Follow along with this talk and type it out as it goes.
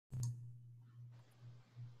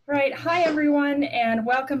Right. Hi, everyone, and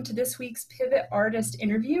welcome to this week's Pivot Artist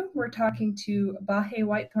interview. We're talking to Baje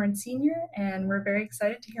Whitethorne Sr., and we're very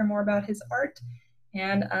excited to hear more about his art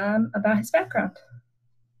and about his background.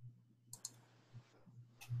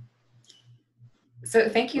 So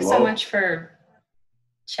thank you so Hello. much for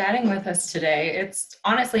chatting with us today. It's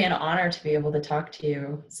honestly an honor to be able to talk to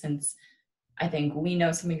you since I think we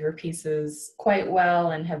know some of your pieces quite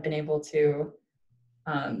well and have been able to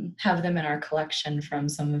have them in our collection from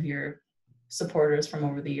some of your supporters from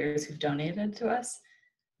over the years who've donated to us.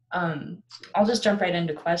 I'll just jump right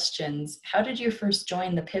into questions. How did you first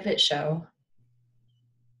join the Pivot Show?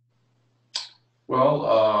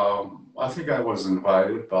 Well, I think I was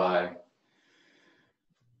invited by,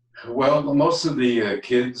 most of the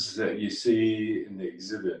kids that you see in the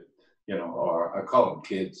exhibit, are, I call them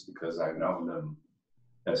kids because I know them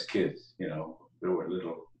as kids, they were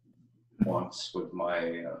little once with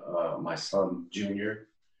my son, Junior,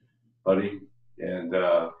 buddy. And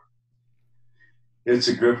it's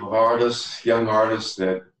a group of artists, young artists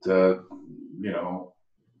that, you know,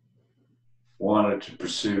 wanted to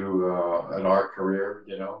pursue an art career,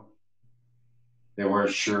 they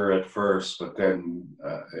weren't sure at first, but then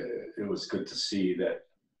it was good to see that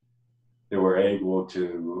they were able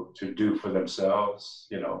to do for themselves,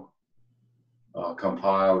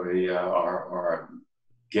 compile or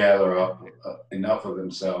gather up enough of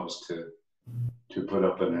themselves to put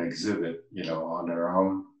up an exhibit, on their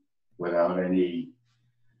own without any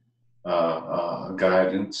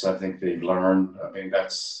guidance. I think they've learned. I mean,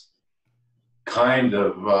 that's kind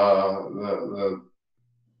of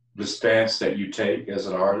the stance that you take as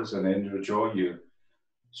an artist and individual. You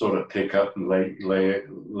sort of pick up and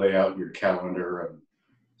lay out your calendar and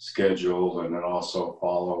schedule, and then also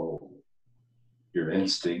follow your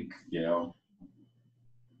instinct.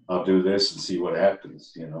 I'll do this and see what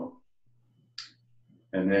happens.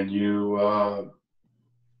 And then you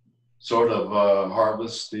sort of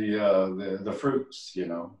harvest the fruits.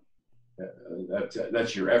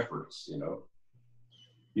 That's your efforts.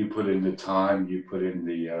 You put in the time, you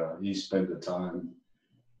spend the time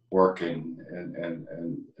working and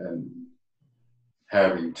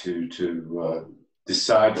having to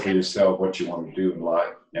decide for yourself what you want to do in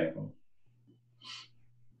life.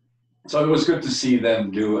 So it was good to see them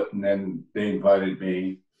do it, and then they invited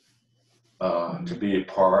me to be a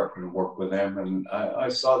part and work with them, and I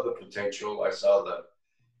saw the potential. I saw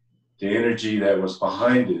the energy that was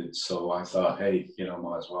behind it. So I thought, hey,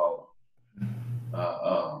 might as well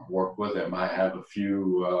work with them. I have a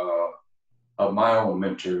few of my own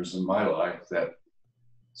mentors in my life that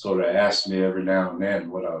sort of asked me every now and then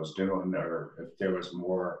what I was doing or if there was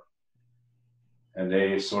more. And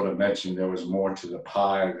they sort of mentioned there was more to the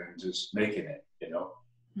pie than just making it,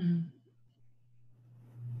 Mm-hmm.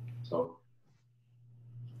 So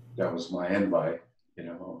that was my invite,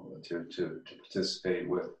 to participate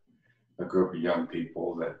with a group of young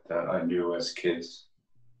people that I knew as kids.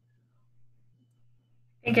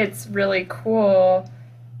 I think it's really cool,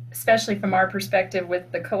 especially from our perspective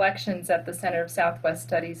with the collections at the Center of Southwest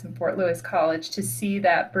Studies in Fort Lewis College, to see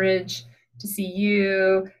that bridge, to see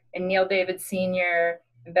you and Neil David Sr.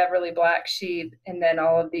 and Beverly Black Sheep, and then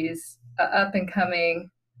all of these up and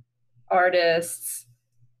coming artists.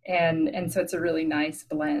 And so it's a really nice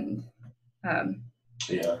blend. Um,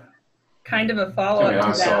 Yeah. kind of a follow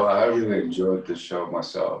up to that. I really enjoyed the show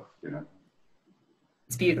myself,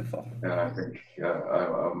 It's beautiful. and I think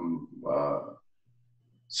I'm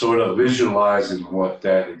sort of visualizing what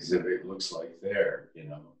that exhibit looks like there,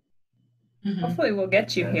 Mm-hmm. Hopefully we'll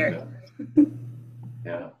get you and, here.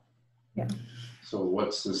 Yeah. Yeah. So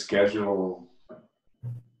what's the schedule?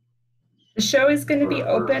 The show is going to be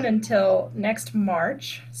open until next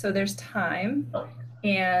March, so there's time.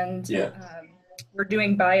 And Yeah. we're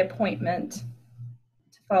doing by appointment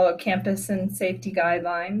to follow campus and safety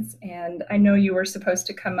guidelines. And I know you were supposed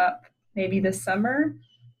to come up maybe this summer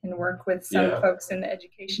and work with some folks in the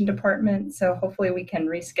education department. So hopefully we can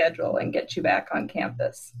reschedule and get you back on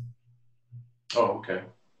campus. Oh, okay.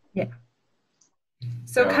 Yeah.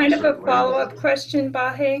 So kind of a follow-up question,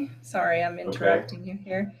 Baje. Sorry, I'm interrupting you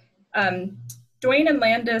here. Duane and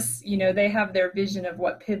Landis, they have their vision of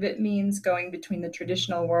what pivot means, going between the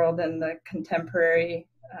traditional world and the contemporary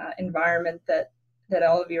environment that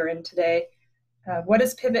all of you are in today. What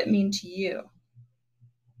does pivot mean to you?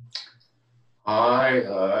 I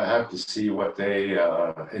have to see what they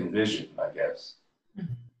envision, I guess.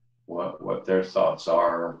 Mm-hmm. What their thoughts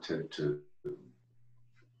are to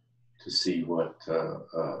see what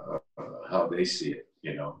how they see it.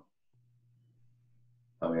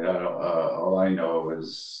 I mean, I don't, all I know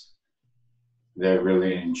is they're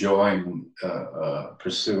really enjoying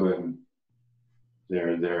pursuing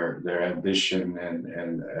their ambition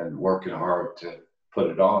and working hard to put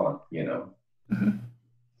it on, you know. Mhm.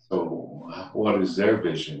 So what is their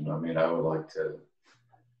vision? I mean, I would like to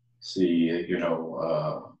see, you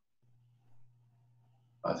know,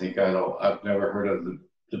 I've never heard of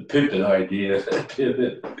the pivot idea,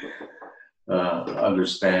 pivot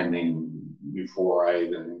understanding before I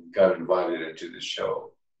even got invited into the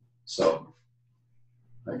show. So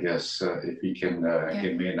I guess if you can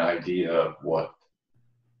give me an idea of what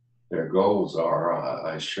their goals are,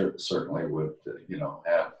 I certainly would, you know,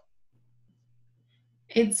 have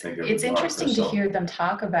It's take a it's remark or interesting to hear something. them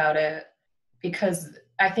talk about it because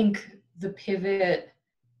I think the pivot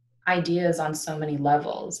idea is on so many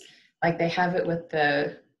levels. Like they have it with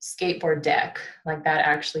the skateboard deck, like that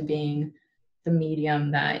actually being the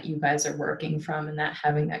medium that you guys are working from, and that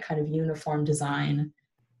having that kind of uniform design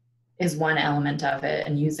is one element of it,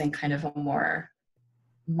 and using kind of a more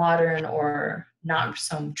modern or not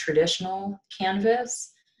so traditional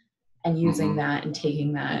canvas and using Mm-hmm. that and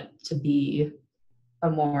taking that to be a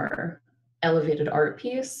more elevated art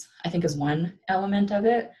piece, I think is one element of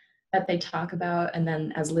it that they talk about. And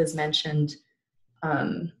then, as Liz mentioned,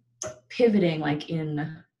 um, pivoting like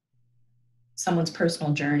in someone's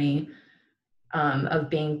personal journey of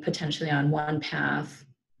being potentially on one path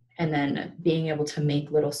and then being able to make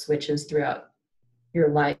little switches throughout your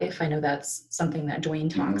life. I know that's something that Dwayne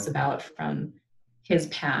talks Mm-hmm. about from his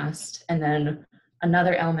past. And then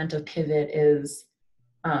another element of pivot is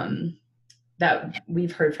that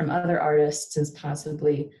we've heard from other artists is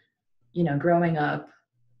possibly, you know, growing up,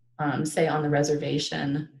 say on the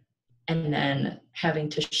reservation, and then having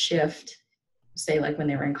to shift, say like when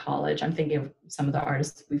they were in college. I'm thinking of some of the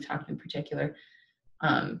artists we've talked in particular,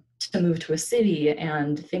 to move to a city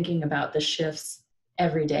and thinking about the shifts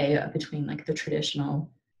every day between like the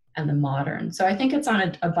traditional and the modern. So I think it's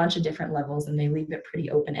on a bunch of different levels, and they leave it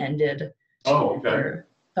pretty open-ended Oh, okay. for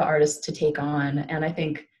the artists to take on. And I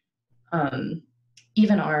think um,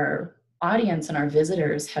 even our audience and our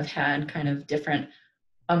visitors have had kind of different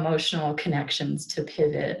emotional connections to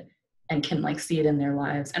pivot and can like see it in their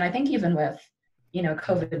lives. And I think even with, you know,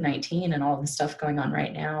 COVID-19 and all the stuff going on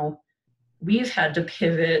right now, we've had to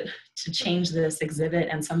pivot to change this exhibit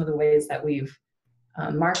and some of the ways that we've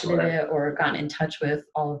marketed Right. it or gotten in touch with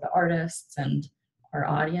all of the artists and our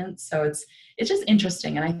audience. So it's just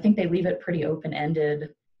interesting, and I think they leave it pretty open-ended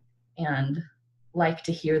and like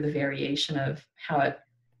to hear the variation of how it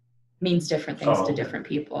means different things Oh, to okay. different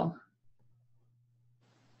people.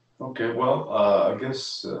 Okay. Well, I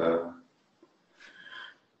guess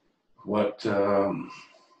what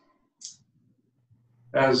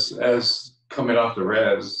as coming off the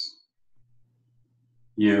res,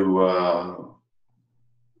 you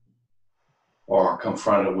are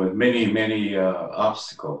confronted with many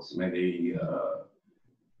obstacles.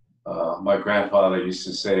 My grandfather used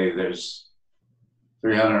to say there's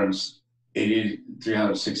 380,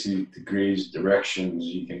 360 degrees directions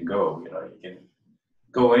you can go. You know, you can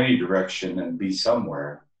go any direction and be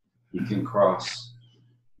somewhere. You can cross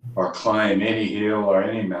or climb any hill or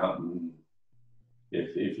any mountain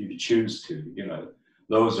if you choose to. You know,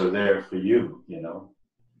 those are there for you. You know,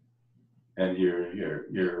 and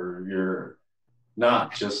you're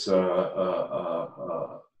not just on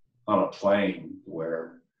a plane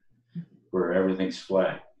where everything's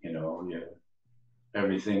flat. You know,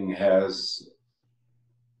 everything has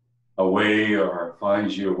a way or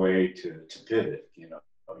finds you a way to pivot. You know,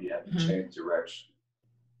 you have to Mm-hmm. change direction.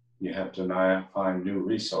 You have to find new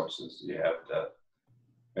resources. You have to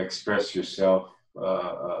express yourself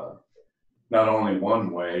not only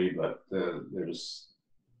one way, but there's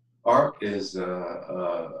art is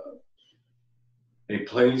a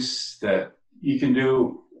place that you can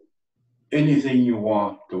do anything you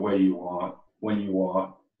want, the way you want, when you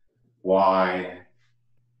want, why,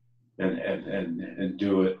 and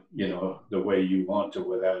do it, you know, the way you want to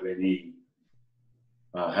without any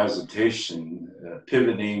hesitation,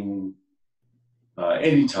 pivoting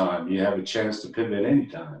anytime. You have a chance to pivot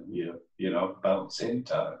anytime, you know, bounce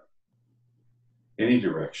anytime, any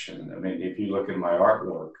direction. I mean, if you look at my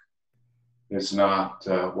artwork, it's not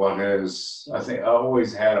what is, I think I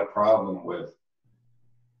always had a problem with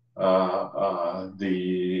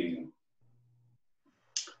the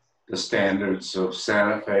standards of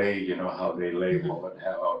Santa Fe, you know, how they label it,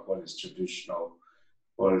 what is traditional,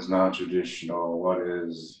 what is non-traditional, what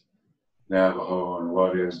is Navajo, and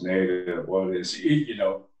what is Native, what is, you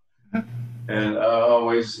know, and I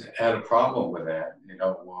always had a problem with that. You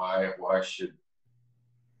know, why should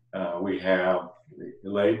we have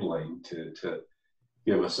labeling to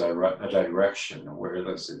give us a direction where,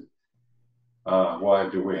 listen, why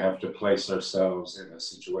do we have to place ourselves in a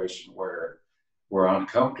situation where we're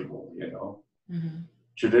uncomfortable, you know? Mm-hmm.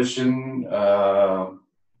 Tradition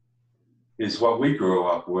is what we grew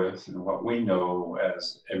up with and what we know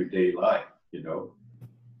as everyday life, you know?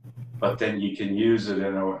 But then you can use it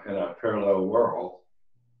in a parallel world.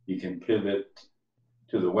 You can pivot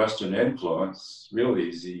to the Western influence real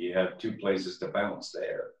easy. You have two places to bounce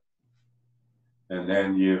there. And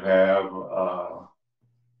then you have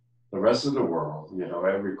the rest of the world. You know,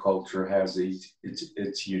 every culture has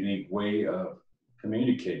its unique way of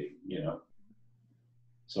communicating, you know.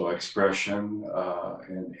 So expression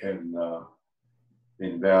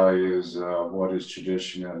in values, what is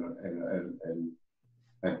tradition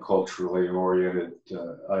and culturally oriented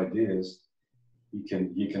ideas, you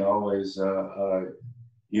can always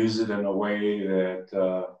use it in a way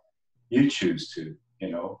that you choose to, you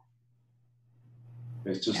know.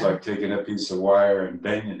 It's just like taking a piece of wire and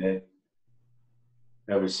bending it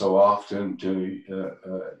every so often to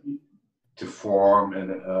form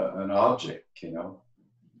an object, you know.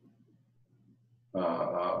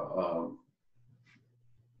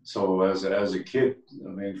 So as a kid, I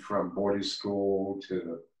mean, from boarding school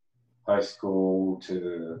to high school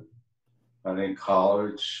to I think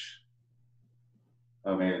college,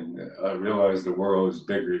 I mean, I realized the world is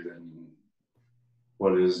bigger than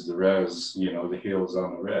what is the res, you know, the hills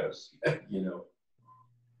on the res, you know.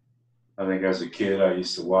 I think as a kid, I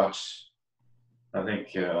used to watch, I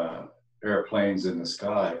think, airplanes in the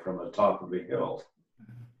sky from the top of a hill.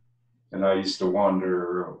 And I used to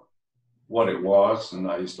wonder what it was, and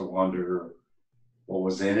I used to wonder what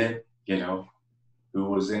was in it, you know, who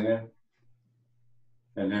was in it.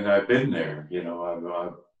 And then I've been there, you know, I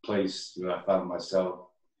found myself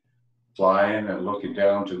flying and looking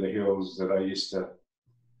down to the hills that I used to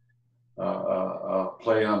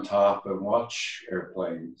play on top and watch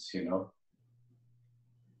airplanes, you know.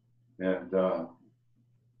 And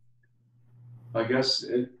I guess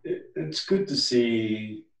it's good to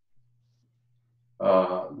see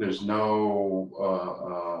there's really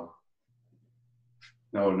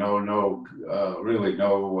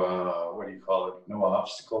no, what do you call it? No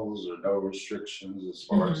obstacles or no restrictions as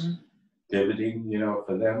far as pivoting, you know,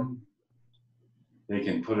 for them. They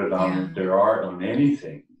can put it on their art on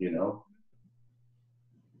anything, you know.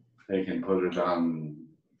 They can put it on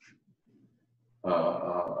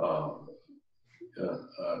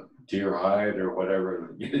deer hide or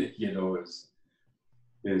whatever, you know, is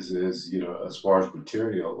you know, as far as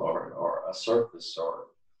material or a surface, or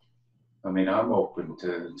I mean, I'm open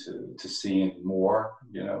to seeing more,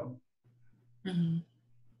 you know.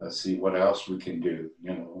 Let's see what else we can do,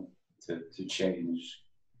 you know, to change.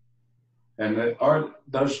 And the art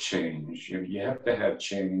does change. You have to have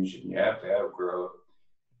change, and you have to have growth,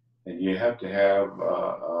 and you have to have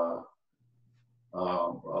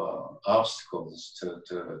obstacles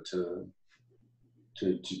to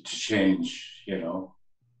change, you know.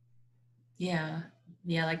 Yeah,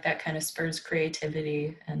 like that kind of spurs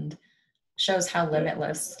creativity and shows how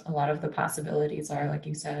limitless a lot of the possibilities are, like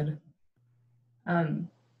you said.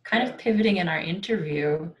 Kind of pivoting in our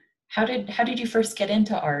interview, how did you first get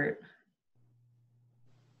into art?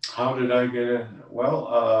 How did I get in? Well,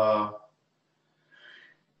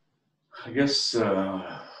 I guess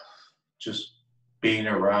just being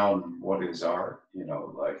around what is art, you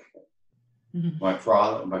know, like my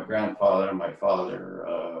grandfather, my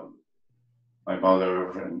father, my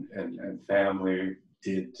mother, and family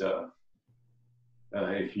did.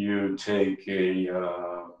 If you take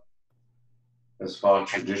as far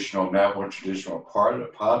traditional, now more traditional part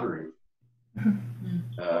of pottery,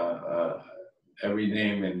 every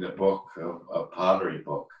name in the book of pottery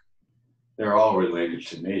book, they're all related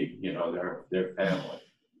to me. You know, they're family.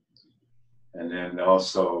 And then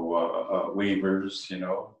also weavers. You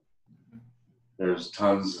know, there's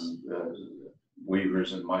tons of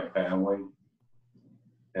weavers in my family,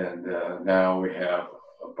 and now we have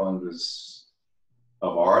abundance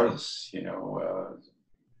of artists. You know.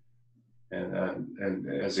 And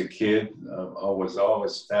as a kid, I was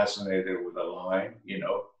always fascinated with a line, you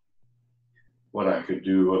know, what I could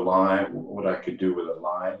do with a line,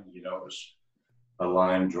 you know, a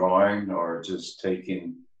line drawing, or just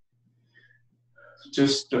taking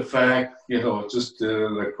just the fact, you know, just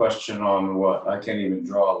the question on what I can't even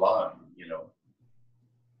draw a line, you know.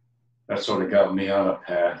 That sort of got me on a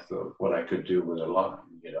path of what I could do with a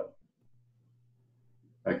line, you know.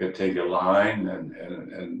 I could take a line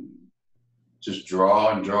and just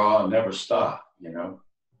draw and never stop, you know.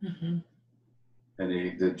 And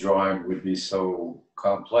the drawing would be so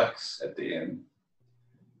complex at the end,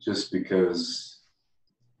 just because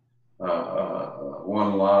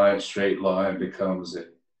one line, straight line becomes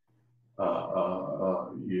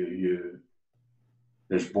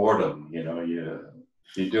there's boredom,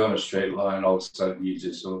 you're doing a straight line, all of a sudden you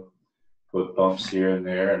just put bumps here and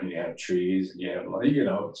there, and you have trees, and you have,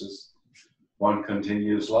 it's just one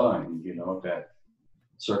continuous line, that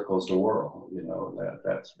circles the world,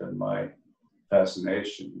 that's been my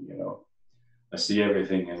fascination, I see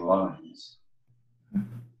everything in lines.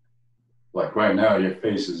 Like right now, your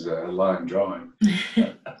face is a line drawing.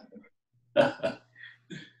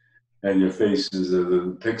 And your face is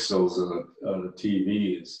the pixels of the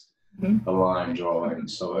TV is a line drawing.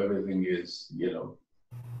 So everything is,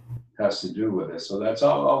 has to do with it. So that's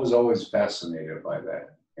all. I was always fascinated by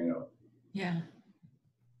that, Yeah.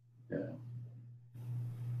 Yeah.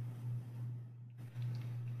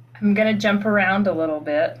 I'm going to jump around a little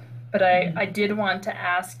bit, but I did want to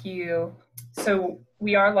ask you, so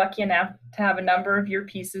we are lucky enough to have a number of your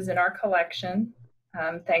pieces in our collection,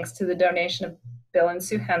 thanks to the donation of Bill and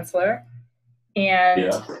Sue Hensler. And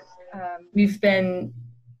Yeah.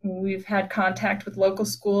 we've had contact with local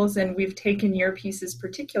schools, and we've taken your pieces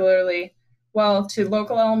particularly well to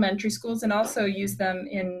local elementary schools, and also use them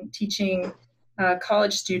in teaching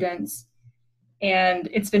college students. And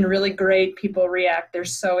it's been really great. People react. They're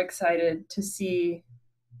so excited to see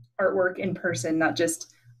artwork in person, not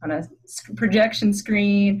just on a projection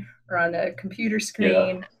screen or on a computer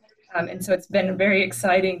screen. Yeah. And so it's been very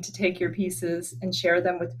exciting to take your pieces and share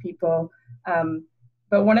them with people.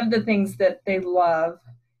 But one of the things that they love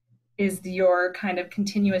is your kind of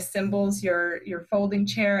continuous symbols, your folding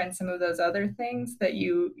chair, and some of those other things that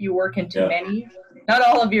you work into many, not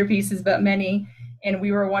all of your pieces, but many. And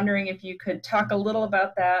we were wondering if you could talk a little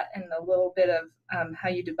about that and a little bit of how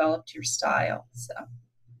you developed your style. So.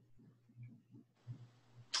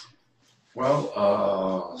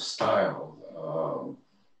 Well, style,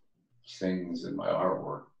 things in my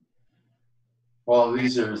artwork. Well,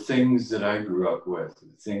 these are things that I grew up with,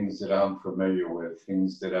 things that I'm familiar with,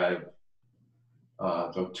 things that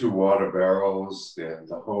the 2 water barrels,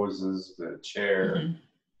 the hoses, the chair,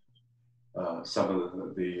 some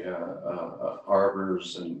of the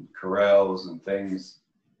arbors and corrals and things.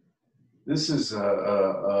 This is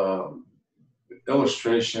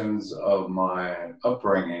illustrations of my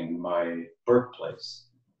upbringing, my birthplace.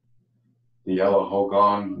 The yellow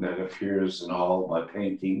hogan that appears in all my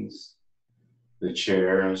paintings, the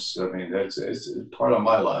chairs. I mean, it's part of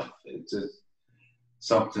my life. It's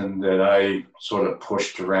something that I sort of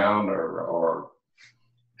pushed around or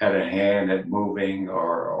had a hand at moving,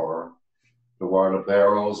 or the water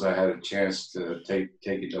barrels. I had a chance to take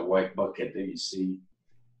it to white bucket that you see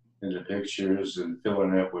in the pictures and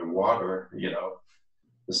filling it with water,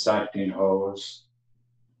 the siphoning hose.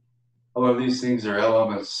 All of these things are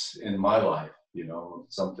elements in my life,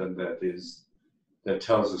 something that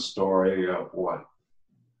tells a story of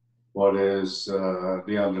what is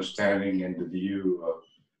the understanding and the view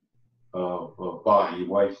of Baje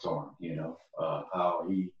Whitethorne, how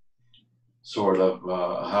he sort of,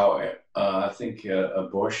 I think a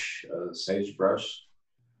bush, a sagebrush,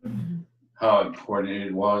 how important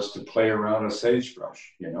it was to play around a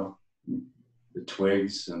sagebrush, the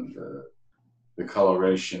twigs and the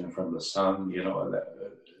coloration from the sun,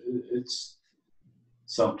 it's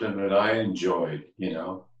something that I enjoyed,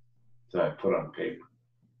 that I put on paper.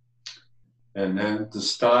 And then the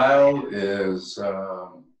style is,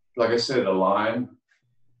 like I said, a line.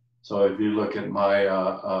 So if you look at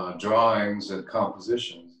my drawings and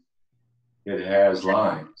compositions, it has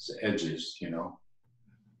lines, edges,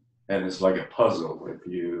 and it's like a puzzle. If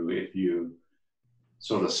you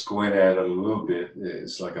sort of squint at it a little bit,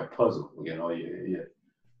 it's like a puzzle, you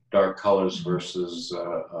dark colors versus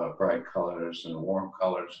bright colors, and warm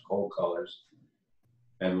colors, cold colors.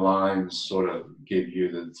 And lines sort of give you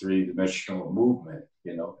the 3-dimensional movement,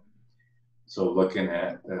 So looking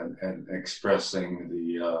at and expressing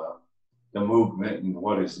the movement and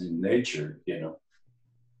what is in nature,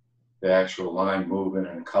 the actual line movement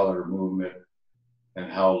and color movement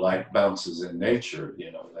and how light bounces in nature,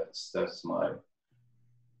 that's my,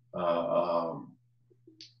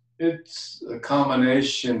 it's a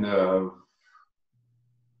combination of,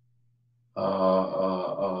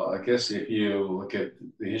 I guess if you look at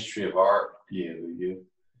the history of art, you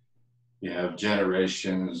have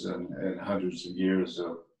generations and hundreds of years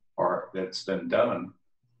of art that's been done.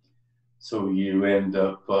 So you end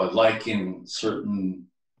up liking certain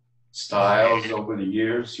styles over the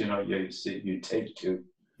years. You take to,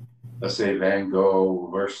 let's say, Van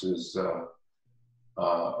Gogh versus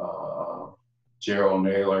Gerald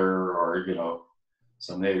Naylor, or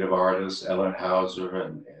some native artists, Ellen Hauser,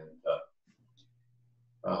 and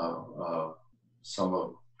some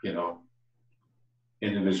of,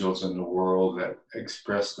 individuals in the world that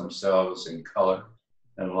express themselves in color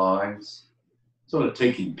and lines, sort of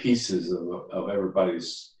taking pieces of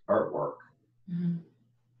everybody's artwork Mm-hmm.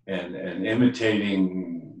 and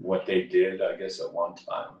imitating what they did, I guess, at one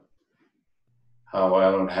time. How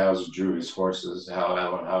Allen House drew his horses, how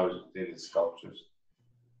Allen House did his sculptures,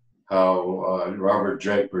 how Robert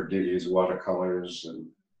Draper did his watercolors, and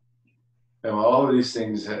all of these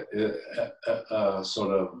things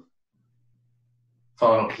sort of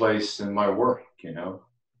found a place in my work, and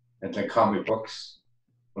the comic books.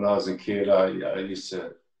 When I was a kid, I used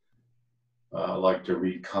to like to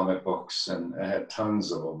read comic books, and I had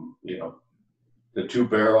tons of them. The two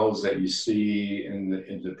barrels that you see in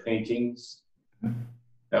the paintings.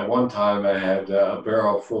 At one time, I had a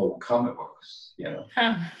barrel full of comic books.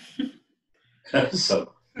 Huh.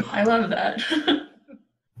 So I love that.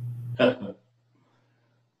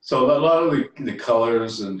 so a lot of the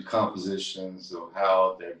colors and compositions of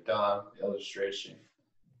how they're done, illustration,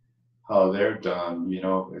 how they're done,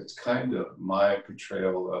 it's kind of my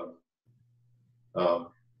portrayal of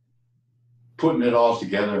putting it all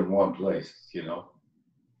together in one place,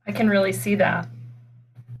 I can really see that.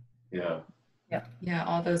 Yeah. Yeah,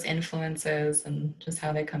 all those influences and just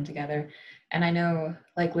how they come together. And I know,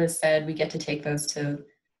 like Liz said, we get to take those to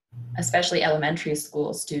especially elementary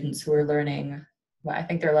school students who are learning. Well, I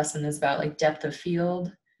think their lesson is about like depth of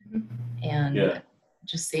field and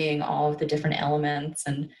just seeing all of the different elements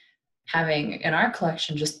and having in our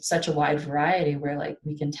collection just such a wide variety where like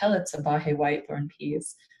we can tell it's a Baje Whitethorne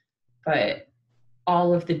piece, but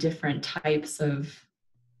all of the different types of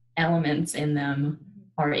elements in them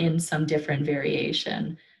are in some different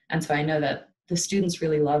variation. And so I know that the students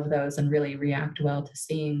really love those and really react well to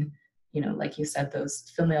seeing, like you said,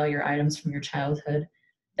 those familiar items from your childhood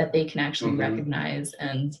that they can actually recognize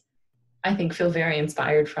and I think feel very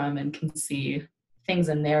inspired from and can see things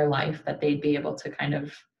in their life that they'd be able to kind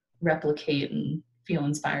of replicate and feel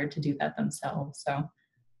inspired to do that themselves. So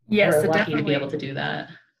Yes, we're it lucky to be able definitely to do that.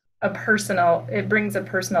 it brings a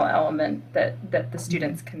personal element that the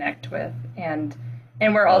students connect with, and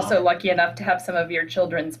we're also lucky enough to have some of your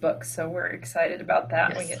children's books, so we're excited about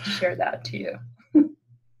that. Yes. We get to share that to you.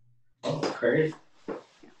 Oh, great.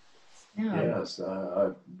 Yeah. Yes,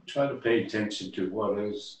 I try to pay attention to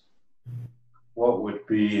what would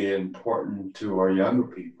be important to our younger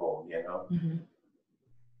people,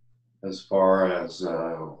 as far as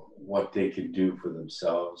what they can do for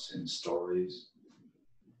themselves in stories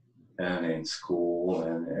and in school,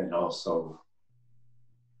 and also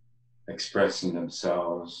expressing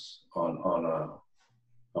themselves on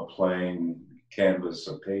a plain canvas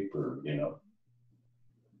of paper,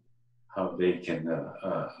 how they can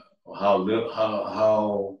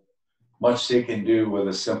how much they can do with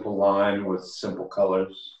a simple line with simple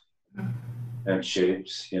colors and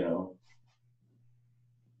shapes,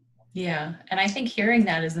 Yeah. And I think hearing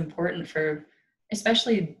that is important for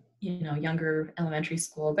especially, younger elementary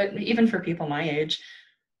school, but even for people my age,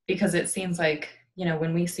 because it seems like,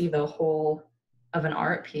 when we see the whole of an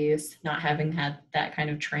art piece, not having had that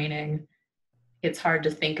kind of training, it's hard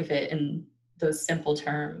to think of it in those simple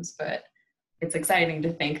terms, but it's exciting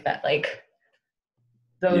to think that like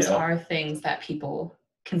those are things that people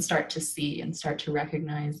can start to see and start to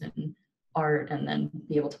recognize in art and then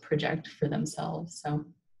be able to project for themselves. So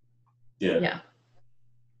yeah.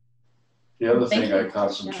 The other thing I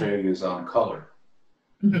concentrate is on color.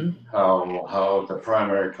 How the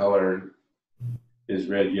primary color is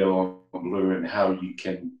red, yellow, and blue, and how you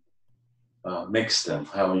can mix them,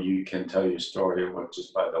 how you can tell your story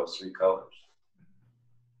just by those three colors.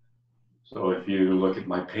 So if you look at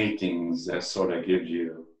my paintings, that sort of gives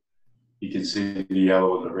you can see the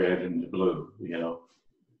yellow, the red, and the blue,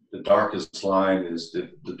 The darkest line is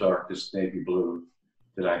the darkest navy blue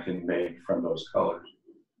that I can make from those colors.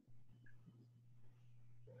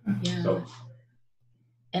 Yeah. So,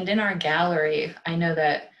 and in our gallery, I know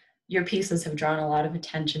that your pieces have drawn a lot of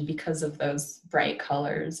attention because of those bright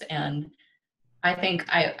colors. And I think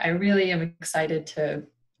I really am excited to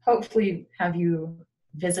hopefully have you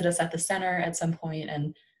visit us at the center at some point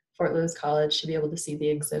and Fort Lewis College to be able to see the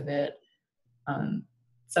exhibit.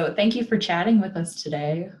 So thank you for chatting with us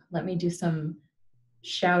today. Let me do some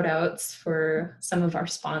shout outs for some of our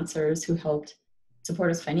sponsors who helped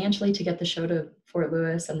support us financially to get the show to Fort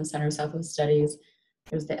Lewis and the Center of Southwest Studies.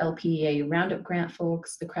 There's the LPEA Roundup Grant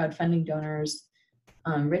folks, the crowdfunding donors,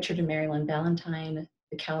 Richard and Marilyn Ballantyne,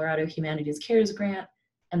 the Colorado Humanities Cares Grant,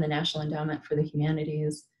 and the National Endowment for the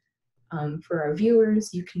Humanities. For our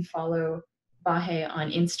viewers, you can follow Baje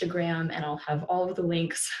on Instagram, and I'll have all of the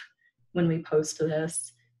links when we post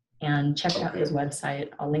this, and check out his website.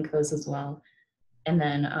 I'll link those as well. And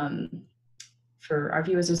then for our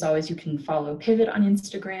viewers, as always, you can follow Pivot on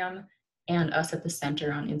Instagram and us at the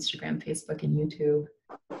Center on Instagram, Facebook, and YouTube.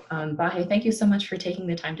 Baje, thank you so much for taking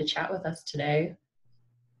the time to chat with us today.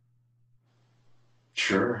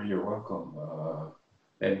 Sure, you're welcome.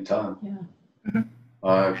 Anytime. Yeah.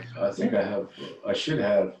 I think I should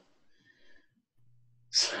have,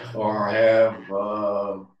 or have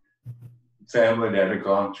family that had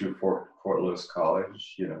gone through Fort Lewis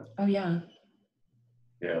College, you know. Oh yeah.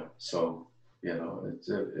 Yeah, so, you know,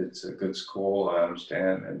 it's a good school, I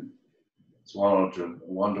understand, and it's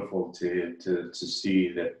wonderful to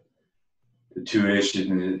see that the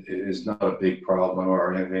tuition is not a big problem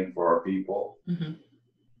or anything for our people. Mm-hmm.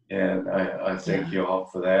 And I thank you all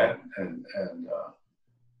for that. And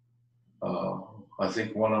I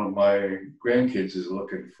think one of my grandkids is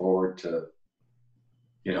looking forward to,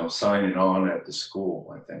 you know, signing on at the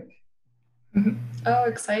school, I think. Mm-hmm. Oh,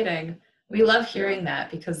 exciting. We love hearing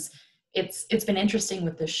that, because it's been interesting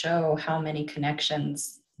with the show how many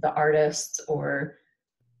connections the artists or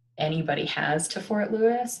anybody has to Fort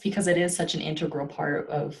Lewis, because it is such an integral part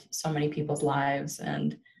of so many people's lives.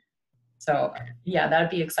 And so, yeah, that'd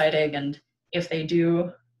be exciting. And if they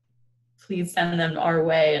do, please send them our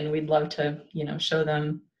way, and we'd love to, you know, show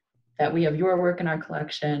them that we have your work in our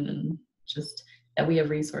collection, and just that we have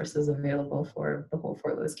resources available for the whole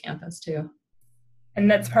Fort Lewis campus too. And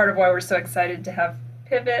that's part of why we're so excited to have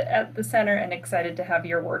Pivot at the center and excited to have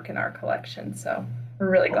your work in our collection. So we're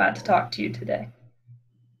really glad to talk to you today.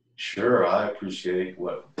 Sure, I appreciate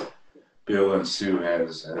what Bill and Sue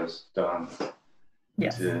has done.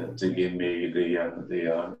 Yes. to give me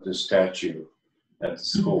the statue at the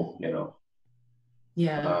school, you know.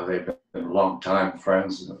 Yeah. They've been longtime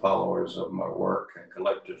friends and followers of my work and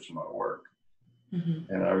collectors of my work.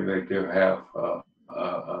 Mm-hmm. And I really do have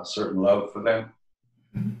a certain love for them.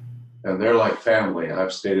 Mm-hmm. And they're like family.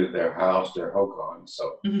 I've stayed at their house, their Hogan,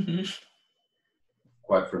 so mm-hmm.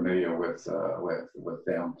 quite familiar with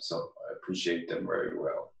them. So I appreciate them very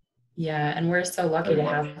well. Yeah, and we're so lucky to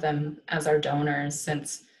have them as our donors,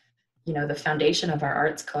 since, you know, the foundation of our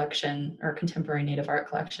arts collection, our contemporary Native art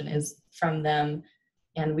collection, is from them.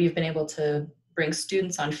 And we've been able to bring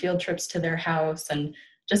students on field trips to their house, and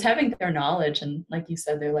just having their knowledge. And like you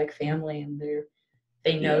said, they're like family, and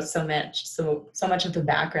they know so much of the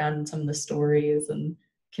background and some of the stories, and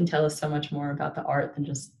can tell us so much more about the art than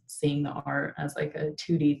just seeing the art as like a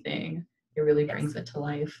 2D thing. It really brings it to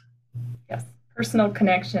life. Yes. Personal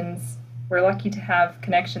connections. We're lucky to have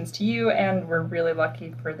connections to you, and we're really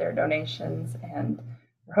lucky for their donations, and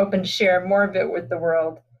we're hoping to share more of it with the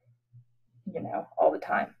world, you know, all the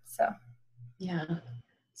time. So yeah,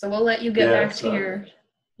 so we'll let you get back to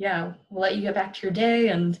we'll let you get back to your day,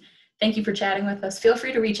 and thank you for chatting with us. Feel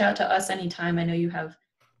free to reach out to us anytime. I know you have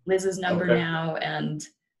Liz's number now, and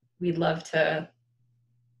we'd love to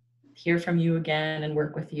hear from you again and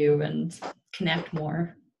work with you and connect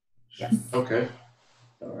more. Yes. Okay.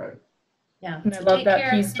 All right. Yeah. And I love that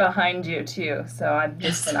piece behind you too. So I've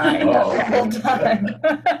just been eyeing that the whole time.